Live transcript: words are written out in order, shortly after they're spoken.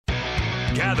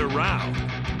Gather round.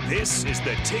 This is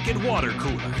the Ticket Water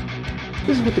Cooler.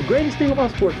 This is what the greatest thing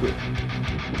about sports is.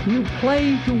 You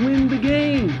play to win the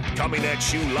game. Coming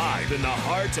at you live in the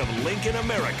heart of Lincoln,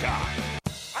 America.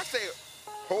 I say,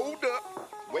 hold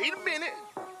up, wait a minute,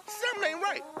 something ain't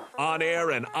right. On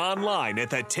air and online at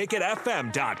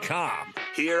theticketfm.com.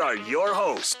 Here are your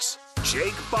hosts,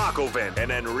 Jake Bakoven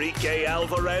and Enrique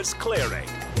Alvarez Clearing.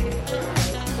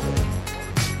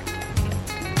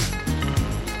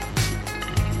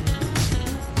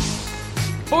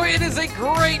 Boy, it is a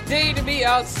great day to be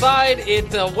outside.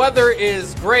 The weather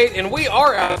is great, and we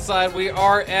are outside. We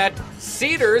are at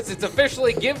CEDARS. It's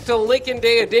officially Give to Lincoln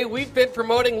Day, a day we've been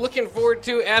promoting, looking forward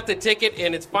to at the Ticket,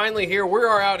 and it's finally here. We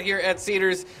are out here at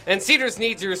CEDARS, and CEDARS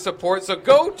needs your support. So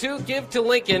go to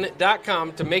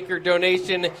givetolincoln.com to make your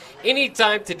donation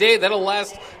anytime today. That'll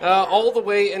last all the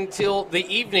way until the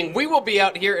evening. We will be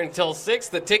out here until 6,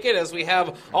 the Ticket, as we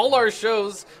have all our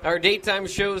shows, our daytime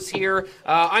shows here.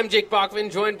 I'm Jake Bachman,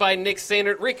 joined by Nick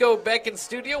Sainert. Rico back in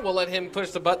studio. We'll let him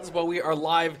push the buttons while we are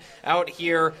live out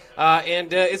here.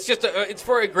 And it's just it's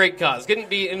for a great cause. Couldn't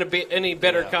be any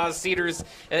better cause. CEDARS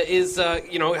is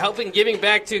helping, giving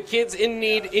back to kids in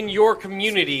need in your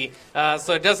community.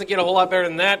 So it doesn't get a whole lot better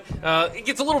than that. It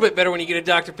gets a little bit better when you get a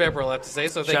Dr. Pepper, I'll have to say.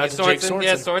 So thank you, Sorensen.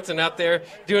 Yeah, Sorensen out there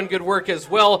doing good work as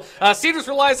well. CEDARS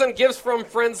relies on gifts from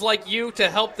friends like you to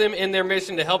help them in their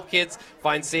mission to help kids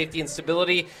find safety and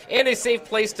stability and a safe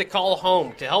place to call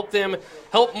home. To help them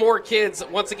help more kids,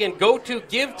 once again, go to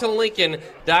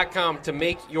givetolincoln.com to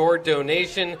make your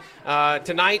donation.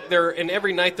 Tonight, and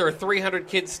every night, there are 300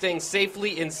 kids staying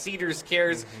safely in CEDARS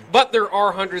Cares, but there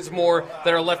are hundreds more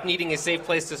that are left needing a safe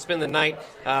place to spend the night.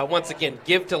 Once again,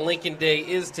 Give to Lincoln Day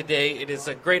is today. It is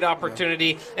a great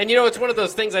opportunity. And, it's one of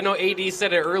those things, I know AD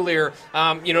said it earlier,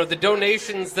 the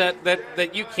donations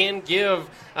that you can give,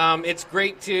 it's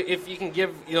great if you can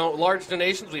give, large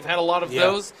donations. We've had a lot of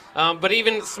those, but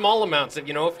even small amounts of,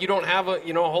 if you don't have a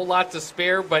whole lot to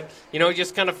spare, but,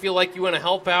 just kind of feel like you want to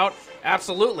help out,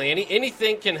 absolutely.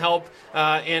 Anything can help,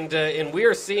 and we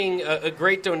are seeing a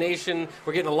great donation.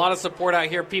 We're getting a lot of support out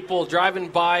here. People driving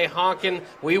by, honking.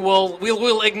 We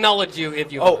will acknowledge you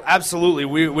if you. Oh, absolutely.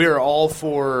 We are all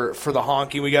for the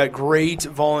honking. We got great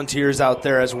volunteers out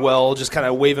there as well, just kind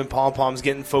of waving pom poms,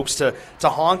 getting folks to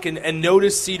honk and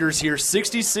notice CEDARS here.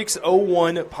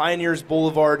 6601 Pioneers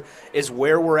Boulevard is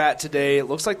where we're at today. It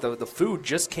looks like the food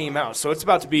just came out, so it's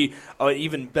about to be an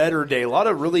even better day. A lot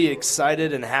of really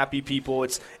excited and happy people.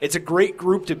 It's a great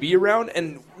group to be around.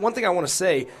 And one thing I want to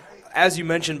say, as you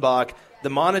mentioned, Bach, the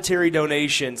monetary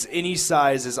donations, any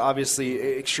size, is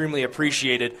obviously extremely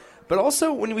appreciated. But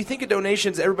also, when we think of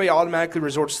donations, everybody automatically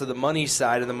resorts to the money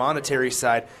side and the monetary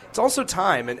side. It's also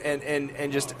time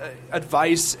and just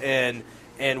advice and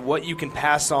what you can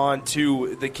pass on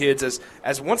to the kids.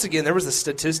 As once again, there was a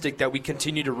statistic that we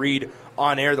continue to read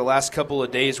on air the last couple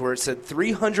of days where it said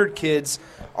 300 kids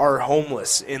are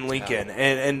homeless in Lincoln,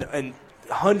 and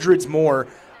hundreds more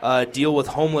deal with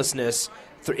homelessness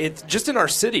just in our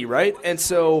city, right? And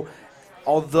so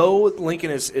although Lincoln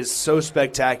is so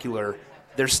spectacular,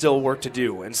 there's still work to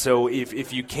do. And so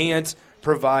if you can't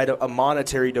provide a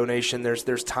monetary donation,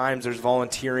 there's times, there's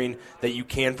volunteering that you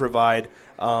can provide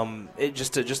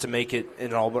just to make it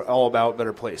an all about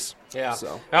better place. Yeah.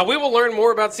 So we will learn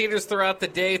more about CEDARS throughout the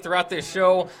day, throughout this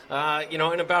show.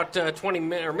 In about 20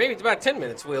 minutes, or maybe about 10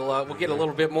 minutes, we'll get a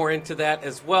little bit more into that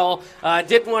as well.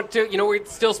 Did want to, we're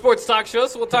still sports talk show,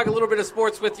 so we'll talk a little bit of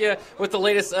sports with you with the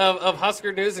latest of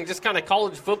Husker news and just kind of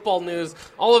college football news.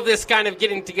 All of this kind of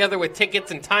getting together with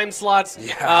tickets and time slots.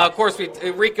 Yeah. Of course,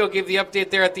 Rico gave the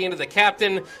update there at the end of the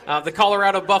captain. The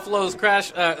Colorado Buffaloes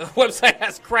website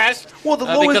has crashed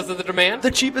because of the demand.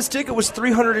 The cheapest ticket was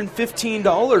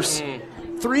 $315.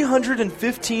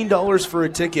 $315 for a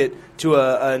ticket to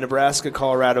a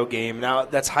Nebraska-Colorado game. Now,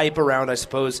 that's hype around, I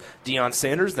suppose, Deion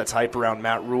Sanders. That's hype around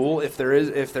Matt Rule, if there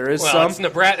is some. It's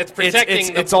Nebraska. It's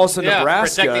protecting. It's also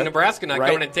Nebraska. Protecting Nebraska, not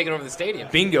right? going and taking over the stadium.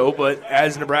 Bingo. But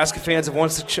as Nebraska fans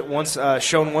have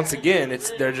shown once again,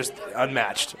 they're just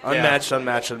unmatched. Unmatched.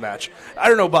 I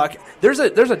don't know, Buck. There's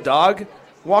a dog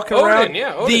walking around.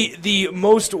 The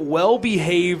most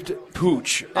well-behaved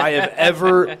pooch I have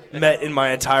ever met in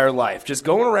my entire life. Just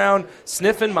going around,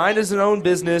 sniffing, mind his own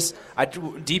business.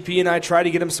 DP and I tried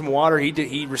to get him some water.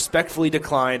 He respectfully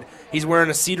declined. He's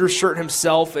wearing a CEDARS shirt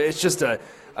himself. It's just a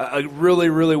really,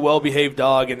 really well-behaved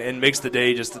dog and makes the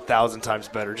day just 1,000 times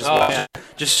better.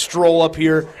 Just stroll up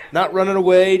here, not running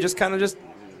away, just kind of just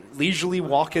leisurely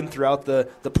walking throughout the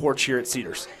porch here at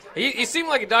CEDARS. You seem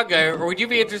like a dog guy, or would you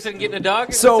be interested in getting a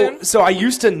dog? So I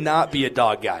used to not be a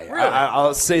dog guy. Really?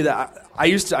 I'll say that.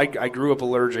 I grew up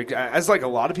allergic, as like a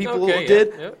lot of people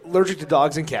did, allergic to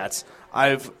dogs and cats.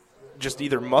 I've just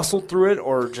either muscled through it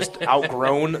or just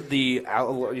outgrown the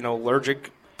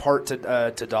allergic part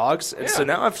to dogs, and so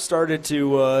now I've started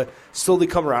to slowly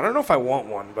come around. I don't know if I want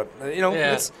one, but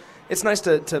it's nice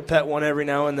to pet one every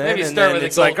now and then. Maybe and start then with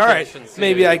it's like, all right,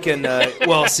 maybe I can.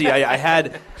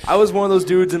 I was one of those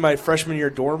dudes in my freshman year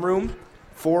dorm room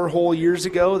 4 whole years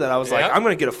ago that I was like, I'm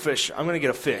going to get a fish.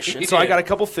 And so I got a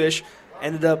couple fish.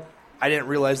 Ended up, I didn't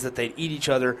realize that they'd eat each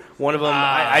other. One of them,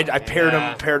 I paired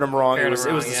them wrong. It was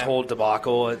this whole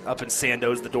debacle up in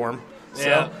Sandoz, the dorm.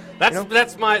 So,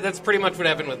 that's pretty much what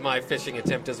happened with my fishing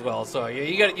attempt as well. So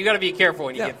you got to be careful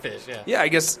when you get fish. Yeah, I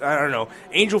guess I don't know.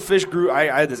 Angelfish grew. I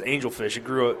had this angelfish. It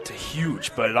grew up to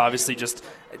huge, but it obviously just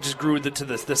grew to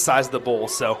the size of the bowl.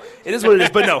 So it is what it is.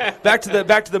 But no, back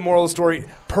to the moral of the story.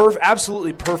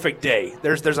 Absolutely perfect day.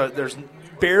 There's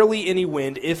barely any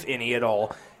wind, if any at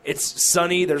all. It's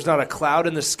sunny. There's not a cloud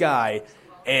in the sky.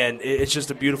 And it's just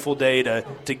a beautiful day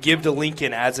to give to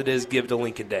Lincoln as it is give to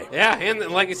Lincoln Day. Yeah,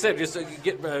 and like I said, just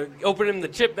opening the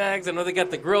chip bags. I know they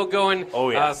got the grill going. Oh,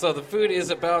 yeah. So the food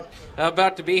is about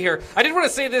to be here. I did want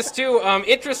to say this, too.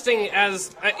 Interesting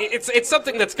as it's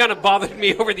something that's kind of bothered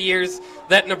me over the years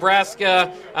that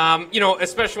Nebraska,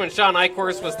 especially when Sean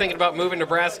Eichhorst was thinking about moving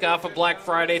Nebraska off of Black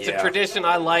Friday. It's a tradition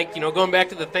I like. Going back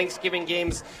to the Thanksgiving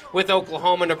games with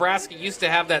Oklahoma, Nebraska used to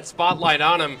have that spotlight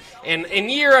on them. And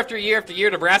year after year after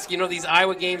year, Nebraska, these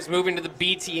Iowa games moving to the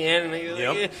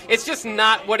BTN. It's just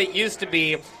not what it used to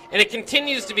be, and it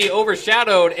continues to be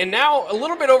overshadowed, and now a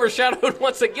little bit overshadowed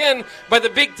once again by the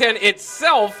Big Ten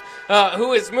itself,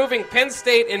 who is moving Penn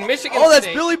State and Michigan State. Oh, that's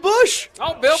Billy Bush.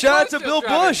 Oh, Bill Shout Bush. out to Bill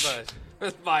Bush.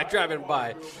 Driving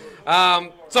by.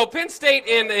 So Penn State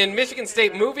and Michigan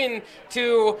State moving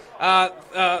to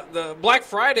the Black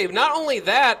Friday. Not only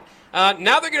that,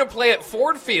 now they're going to play at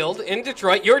Ford Field in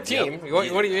Detroit. Your team.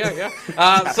 Yep. What do you?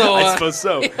 I suppose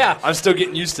so. Yeah. I'm still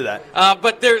getting used to that.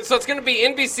 So it's going to be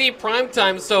NBC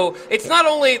primetime. So it's not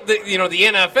only the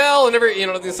NFL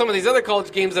and some of these other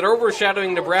college games that are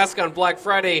overshadowing Nebraska on Black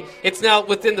Friday. It's now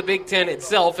within the Big Ten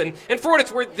itself. And for what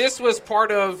it's worth, this was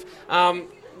part of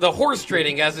the horse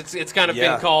trading, as it's kind of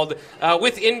been called,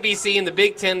 with NBC and the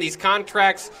Big Ten. These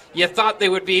contracts, you thought they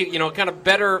would be, kind of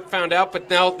better found out, but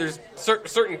now there's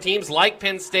certain teams like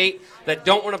Penn State that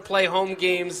don't want to play home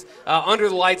games under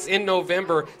the lights in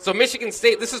November. So Michigan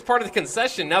State, this is part of the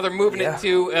concession. Now they're moving it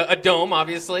to a dome,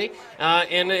 obviously,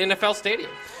 in an NFL stadium.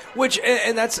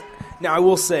 And that's now I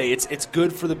will say it's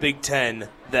good for the Big Ten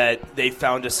that they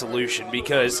found a solution,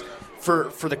 because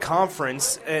for the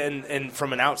conference and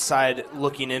from an outside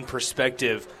looking in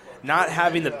perspective, not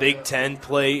having the Big Ten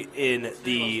play in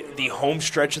the home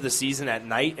stretch of the season at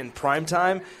night in prime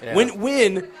time,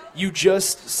 when you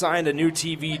just signed a new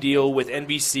TV deal with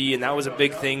NBC, and that was a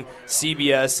big thing,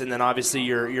 CBS, and then obviously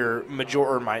your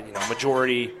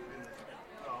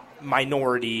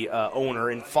minority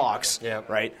owner in Fox,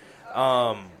 right?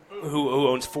 Who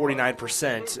owns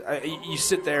 49%. You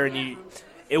sit there and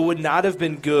it would not have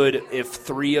been good if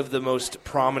 3 of the most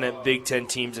prominent Big Ten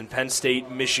teams in Penn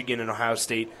State, Michigan, and Ohio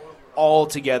State all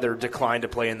together declined to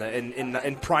play in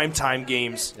primetime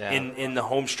games in the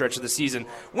home stretch of the season,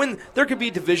 when there could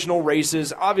be divisional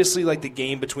races. Obviously, like the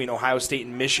game between Ohio State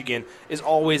and Michigan is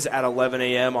always at 11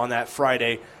 a.m. on that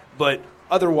Friday, but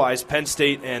otherwise Penn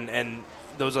State and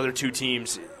those other 2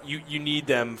 teams, you need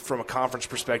them from a conference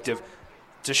perspective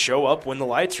to show up when the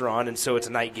lights are on, and so it's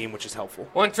a night game, which is helpful.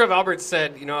 Well, and Trev Alberts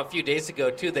said, a few days ago,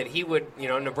 too, that he would,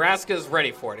 Nebraska's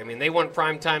ready for it. I mean, they want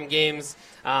primetime games,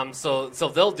 so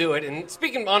they'll do it. And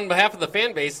speaking on behalf of the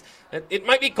fan base, it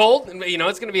might be cold,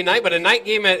 it's going to be a night, but a night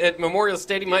game at Memorial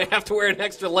Stadium might have to wear an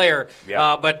extra layer.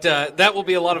 Yeah. But that will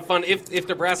be a lot of fun if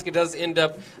Nebraska does end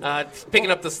up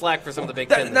picking up the slack for some of the Big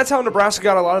Ten. That's how Nebraska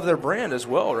got a lot of their brand as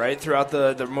well, right, throughout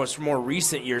the more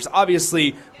recent years.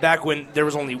 Obviously, back when there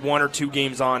was only 1 or 2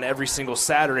 games on every single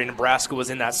Saturday, Nebraska was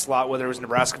in that slot, whether it was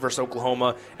Nebraska versus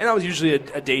Oklahoma, and that was usually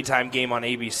a daytime game on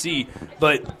ABC.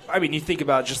 But I mean, you think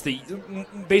about just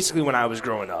basically when I was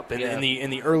growing up in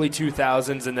the early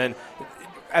 2000s, and then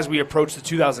as we approached the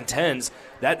 2010s,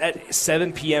 that at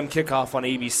 7 p.m. kickoff on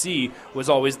ABC was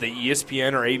always the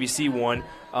ESPN or ABC one,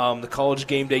 the college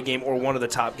game day game, or one of the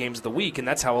top games of the week. And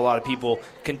that's how a lot of people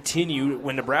continued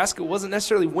when Nebraska wasn't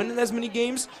necessarily winning as many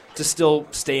games to still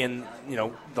stay in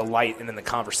the light and in the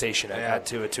conversation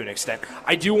to an extent.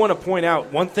 I do want to point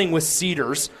out one thing with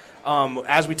CEDARS.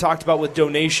 As we talked about with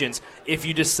donations, if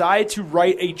you decide to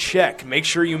write a check, make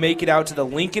sure you make it out to the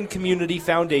Lincoln Community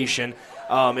Foundation.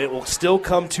 It will still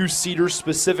come to Cedars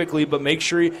specifically, but make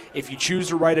sure if you choose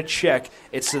to write a check,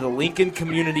 it's to the Lincoln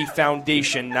Community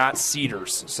Foundation, not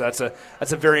Cedars. So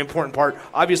that's a very important part.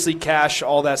 Obviously, cash,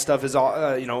 all that stuff is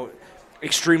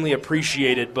extremely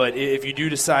appreciated, but if you do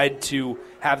decide to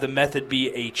have the method be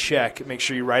a check, make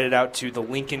sure you write it out to the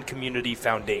Lincoln Community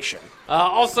Foundation.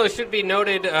 Also, should be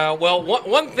noted,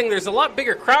 one thing, there's a lot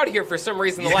bigger crowd here for some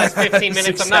reason the last 15 minutes.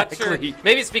 Exactly. I'm not sure.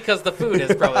 Maybe it's because the food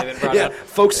has probably been brought up.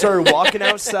 Folks started walking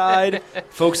outside.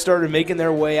 Folks started making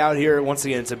their way out here. Once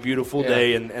again, it's a beautiful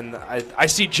day, and I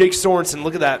see Jake Sorensen.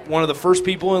 Look at that. One of the first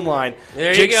people in line.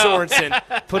 There Jake you go.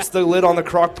 Sorensen puts the lid on the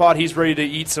crock pot. He's ready to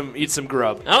eat some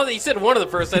grub. I don't think you said one of the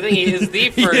first. I think he is the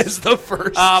first. He is the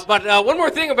first. But one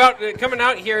more thing about coming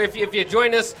out here, if you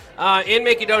join us and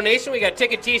make a donation, we got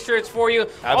ticket T-shirts for you.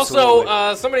 Absolutely.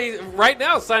 Also, somebody right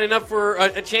now signing up for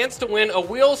a chance to win a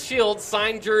Will Shield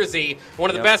signed jersey.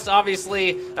 One of the best,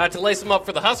 obviously, to lace them up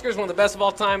for the Huskers. One of the best of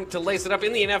all time to lace it up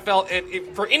in the NFL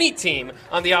and for any team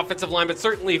on the offensive line, but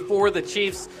certainly for the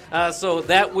Chiefs. So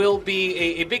that will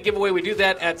be a big giveaway. We do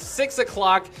that at 6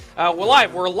 o'clock.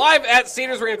 We're live at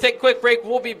Cedars. We're going to take a quick break.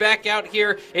 We'll be back out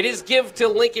here. It is Give to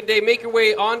Lincoln Day. Make your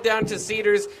way on down to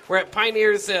Cedars. We're at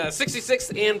Pioneers,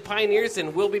 66th and Pioneers,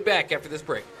 and we'll be back after this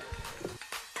break.